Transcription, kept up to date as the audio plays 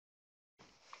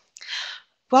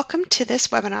Welcome to this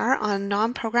webinar on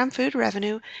non-program food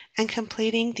revenue and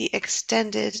completing the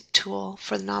extended tool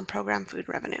for the non-program food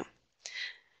revenue.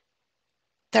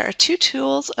 There are two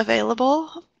tools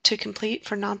available to complete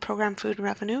for non-program food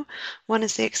revenue. One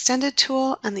is the extended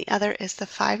tool and the other is the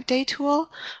 5-day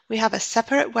tool. We have a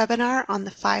separate webinar on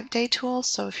the 5-day tool,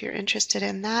 so if you're interested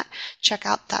in that, check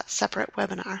out that separate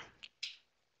webinar.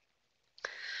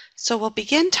 So we'll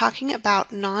begin talking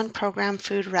about non-program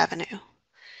food revenue.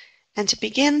 And to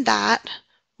begin that,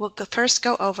 we'll first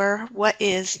go over what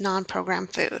is non-program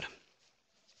food.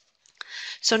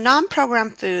 So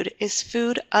non-program food is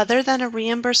food other than a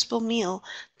reimbursable meal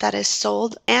that is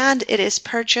sold and it is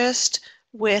purchased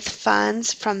with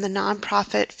funds from the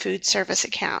nonprofit food service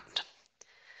account.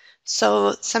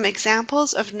 So some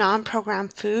examples of non-program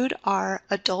food are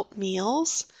adult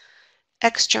meals,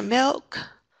 extra milk,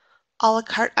 a la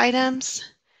carte items,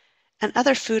 and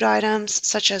other food items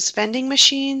such as vending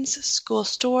machines, school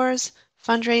stores,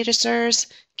 fundraisers,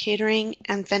 catering,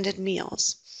 and vended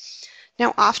meals.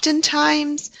 Now,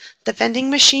 oftentimes, the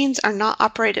vending machines are not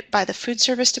operated by the food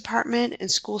service department and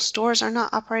school stores are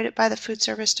not operated by the food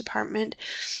service department.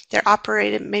 They're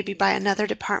operated maybe by another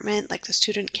department like the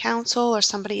student council or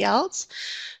somebody else.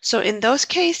 So in those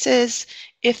cases,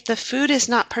 if the food is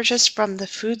not purchased from the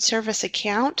food service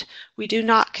account, we do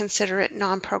not consider it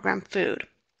non-program food.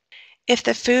 If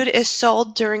the food is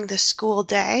sold during the school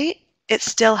day, it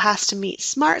still has to meet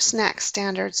Smart Snack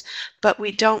standards, but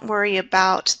we don't worry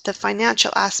about the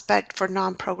financial aspect for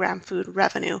non-program food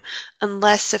revenue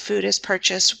unless the food is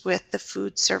purchased with the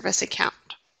food service account.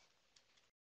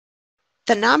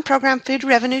 The non-program food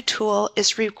revenue tool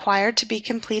is required to be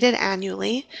completed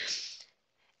annually,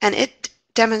 and it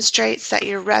demonstrates that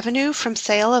your revenue from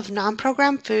sale of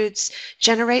non-program foods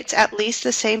generates at least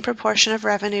the same proportion of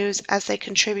revenues as they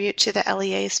contribute to the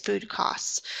LEA's food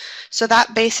costs. So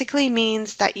that basically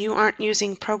means that you aren't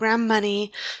using program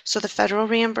money, so the federal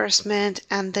reimbursement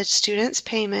and the students'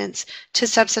 payments to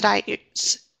subsidize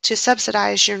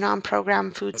your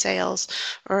non-program food sales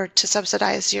or to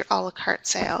subsidize your a la carte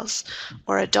sales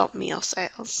or adult meal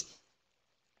sales.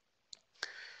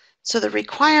 So the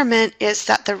requirement is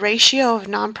that the ratio of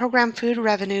non-program food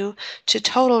revenue to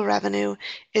total revenue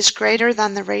is greater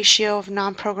than the ratio of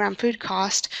non-program food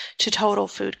cost to total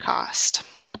food cost.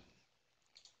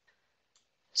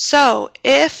 So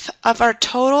if of our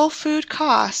total food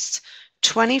costs,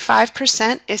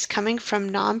 25% is coming from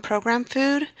non-program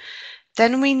food,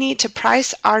 then we need to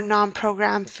price our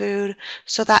non-program food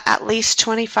so that at least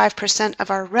 25%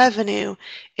 of our revenue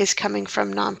is coming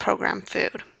from non-program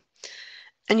food.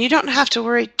 And you don't have to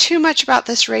worry too much about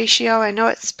this ratio. I know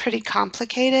it's pretty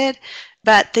complicated,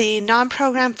 but the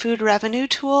non-program food revenue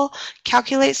tool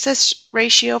calculates this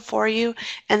ratio for you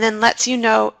and then lets you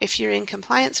know if you're in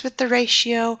compliance with the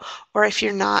ratio or if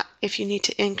you're not, if you need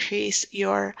to increase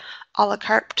your a la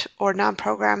carte or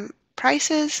non-program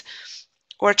prices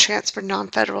or transfer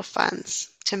non-federal funds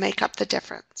to make up the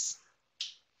difference.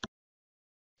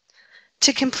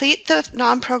 To complete the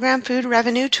non-program food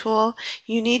revenue tool,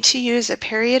 you need to use a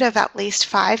period of at least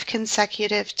 5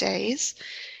 consecutive days.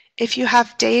 If you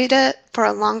have data for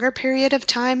a longer period of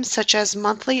time, such as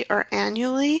monthly or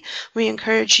annually, we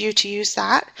encourage you to use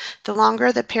that. The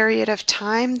longer the period of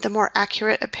time, the more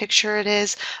accurate a picture it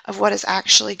is of what is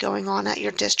actually going on at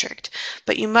your district.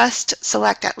 But you must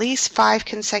select at least 5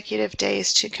 consecutive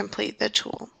days to complete the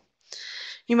tool.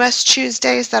 You must choose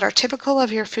days that are typical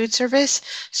of your food service,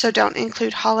 so don't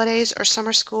include holidays or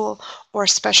summer school or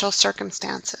special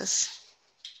circumstances.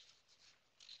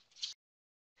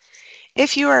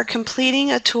 If you are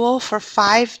completing a tool for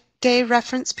 5-day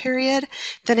reference period,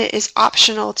 then it is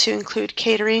optional to include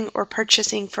catering or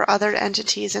purchasing for other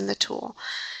entities in the tool.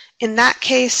 In that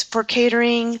case, for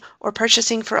catering or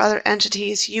purchasing for other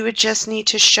entities, you would just need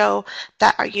to show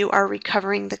that you are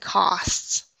recovering the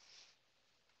costs.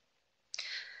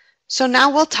 So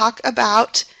now we'll talk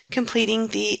about completing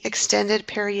the extended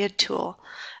period tool.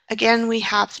 Again, we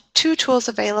have 2 tools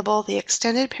available, the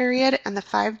extended period and the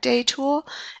 5-day tool,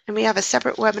 and we have a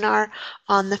separate webinar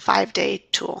on the 5-day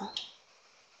tool.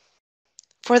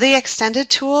 For the extended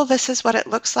tool, this is what it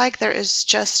looks like. There is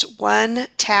just one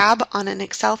tab on an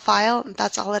Excel file, and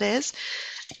that's all it is.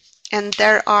 And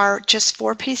there are just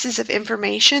 4 pieces of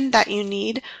information that you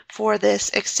need for this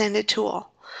extended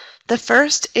tool. The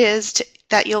first is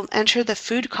that you'll enter the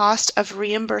food cost of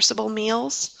reimbursable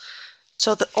meals.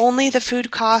 So only the food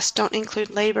cost, don't include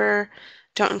labor,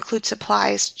 don't include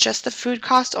supplies, just the food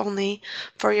cost only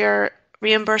for your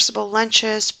reimbursable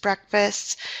lunches,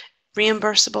 breakfasts,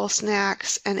 reimbursable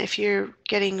snacks, and if you're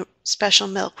getting special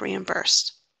milk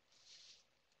reimbursed.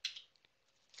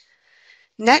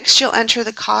 Next, you'll enter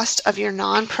the cost of your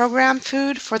non-program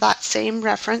food for that same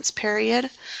reference period.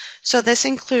 So this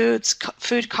includes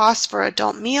food costs for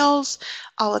adult meals,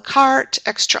 a la carte,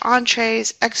 extra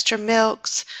entrees, extra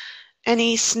milks,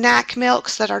 any snack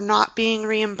milks that are not being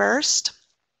reimbursed.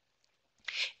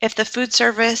 If the food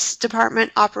service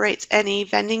department operates any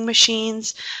vending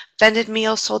machines, vended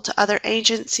meals sold to other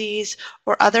agencies,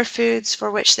 or other foods for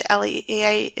which the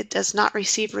LEA does not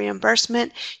receive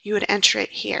reimbursement, you would enter it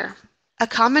here. A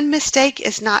common mistake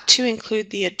is not to include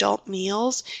the adult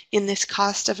meals in this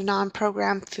cost of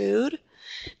non-program food,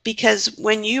 because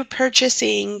when you're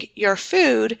purchasing your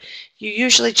food, you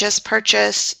usually just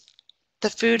purchase the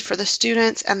food for the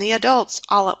students and the adults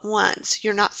all at once.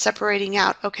 You're not separating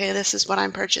out, okay, this is what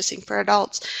I'm purchasing for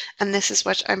adults and this is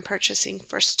what I'm purchasing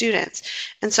for students.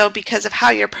 And so because of how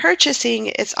you're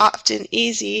purchasing, it's often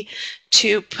easy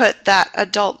to put that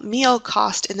adult meal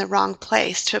cost in the wrong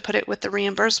place, to put it with the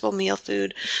reimbursable meal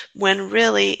food, when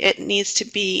really it needs to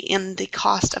be in the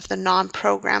cost of the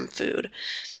non-program food.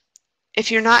 If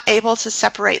you're not able to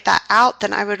separate that out,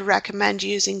 then I would recommend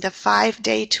using the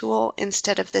 5-day tool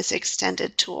instead of this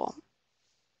extended tool.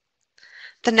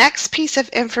 The next piece of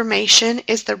information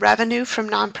is the revenue from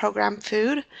non-program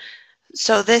food.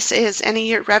 So this is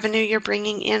any revenue you're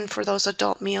bringing in for those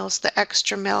adult meals, the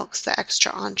extra milks, the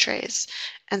extra entrees,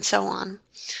 and so on.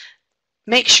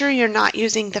 Make sure you're not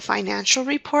using the financial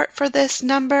report for this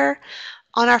number.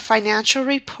 On our financial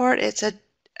report, it's a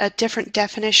different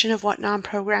definition of what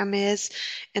non-program is,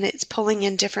 and it's pulling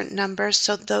in different numbers,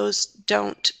 so those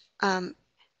don't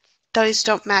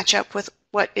match up with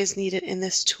what is needed in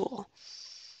this tool.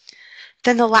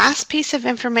 Then the last piece of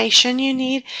information you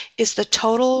need is the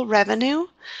total revenue.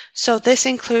 So this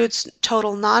includes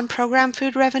total non-program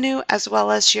food revenue as well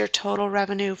as your total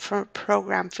revenue for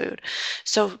program food.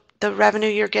 So the revenue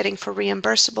you're getting for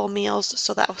reimbursable meals,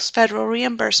 so that was federal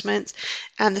reimbursements,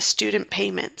 and the student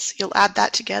payments. You'll add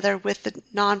that together with the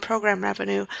non-program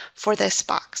revenue for this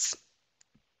box.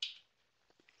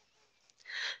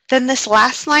 Then this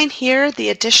last line here, the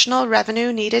additional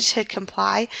revenue needed to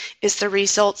comply, is the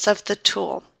results of the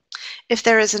tool. If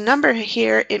there is a number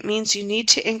here, it means you need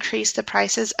to increase the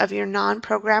prices of your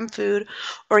non-program food,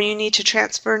 or you need to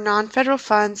transfer non-federal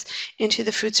funds into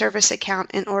the food service account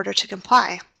in order to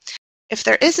comply. If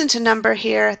there isn't a number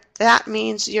here, that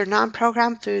means your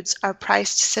non-program foods are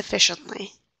priced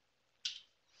sufficiently.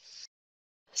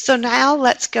 So now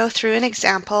let's go through an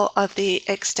example of the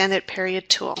extended period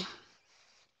tool.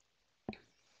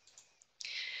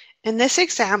 In this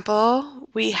example,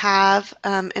 we have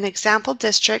an example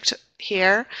district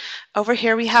here. Over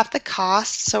here we have the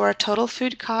costs, so our total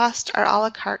food cost, our a la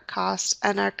carte cost,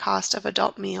 and our cost of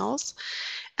adult meals.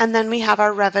 And then we have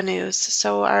our revenues,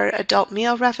 so our adult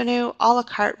meal revenue, a la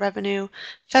carte revenue,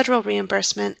 federal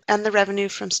reimbursement, and the revenue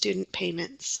from student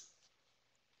payments.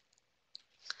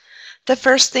 The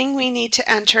first thing we need to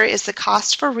enter is the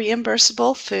cost for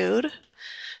reimbursable food.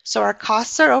 So our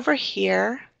costs are over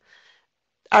here.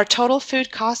 Our total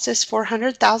food cost is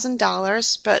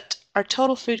 $400,000, but our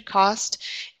total food cost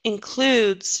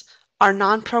includes our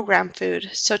non-program food.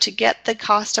 So to get the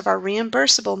cost of our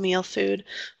reimbursable meal food,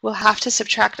 we'll have to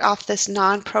subtract off this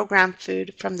non-program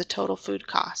food from the total food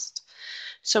cost.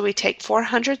 So we take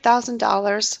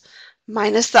 $400,000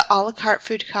 minus the a la carte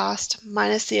food cost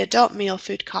minus the adult meal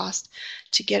food cost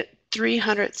to get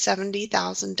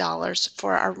 $370,000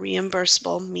 for our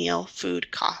reimbursable meal food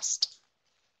cost.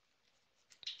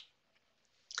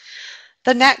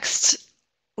 The next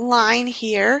line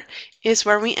here is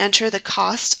where we enter the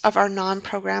cost of our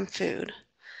non-program food.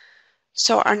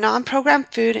 So our non-program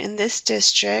food in this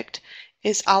district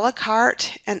is a la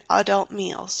carte and adult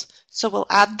meals. So we'll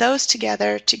add those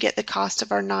together to get the cost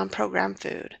of our non-program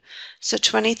food. So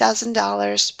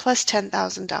 $20,000 plus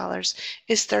 $10,000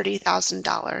 is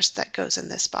 $30,000 that goes in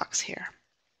this box here.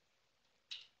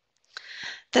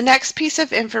 The next piece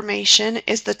of information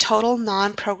is the total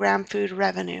non-program food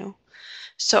revenue.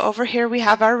 So over here we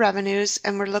have our revenues,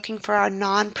 and we're looking for our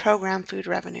non-program food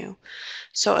revenue.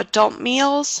 So adult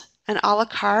meals and a la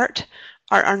carte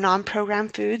are our non-program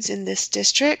foods in this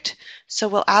district. So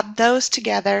we'll add those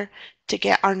together to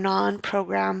get our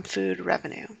non-program food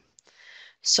revenue.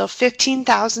 So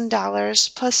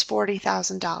 $15,000 plus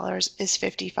 $40,000 is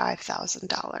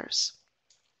 $55,000.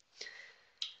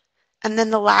 And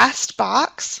then the last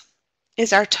box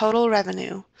is our total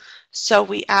revenue. So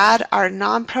we add our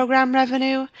non-program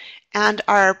revenue and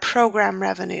our program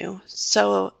revenue.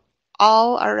 So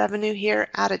all our revenue here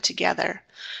added together.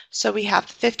 So we have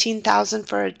 $15,000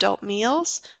 for adult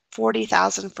meals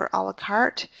 $40,000 for a la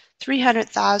carte,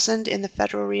 $300,000 in the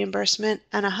federal reimbursement,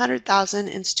 and $100,000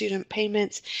 in student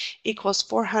payments equals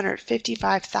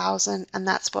 $455,000, and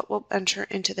that's what we'll enter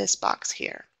into this box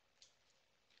here.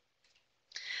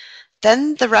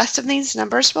 Then the rest of these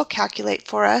numbers will calculate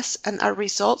for us, and our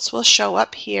results will show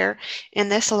up here in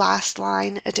this last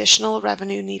line, additional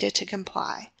revenue needed to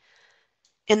comply.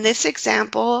 In this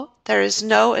example, there is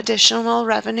no additional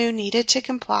revenue needed to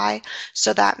comply,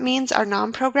 so that means our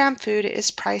non-program food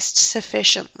is priced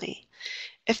sufficiently.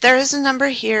 If there is a number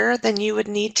here, then you would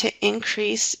need to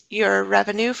increase your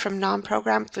revenue from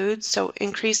non-program foods, so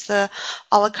increase the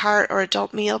a la carte or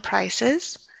adult meal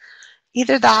prices.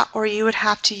 Either that or you would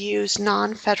have to use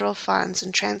non-federal funds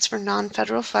and transfer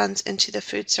non-federal funds into the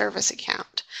food service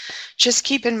account. Just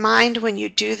keep in mind when you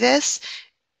do this,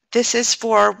 this is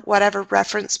for whatever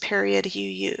reference period you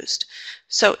used.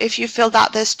 So if you filled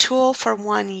out this tool for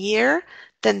 1 year,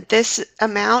 then this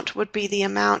amount would be the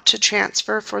amount to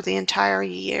transfer for the entire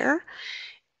year.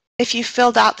 If you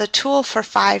filled out the tool for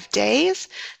 5 days,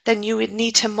 then you would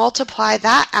need to multiply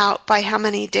that out by how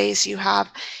many days you have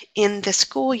in the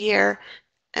school year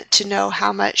to know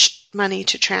how much money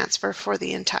to transfer for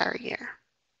the entire year.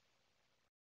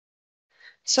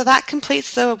 So that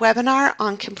completes the webinar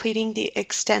on completing the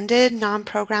extended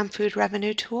non-program food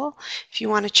revenue tool. If you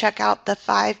want to check out the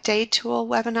 5-day tool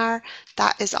webinar,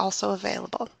 that is also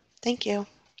available. Thank you.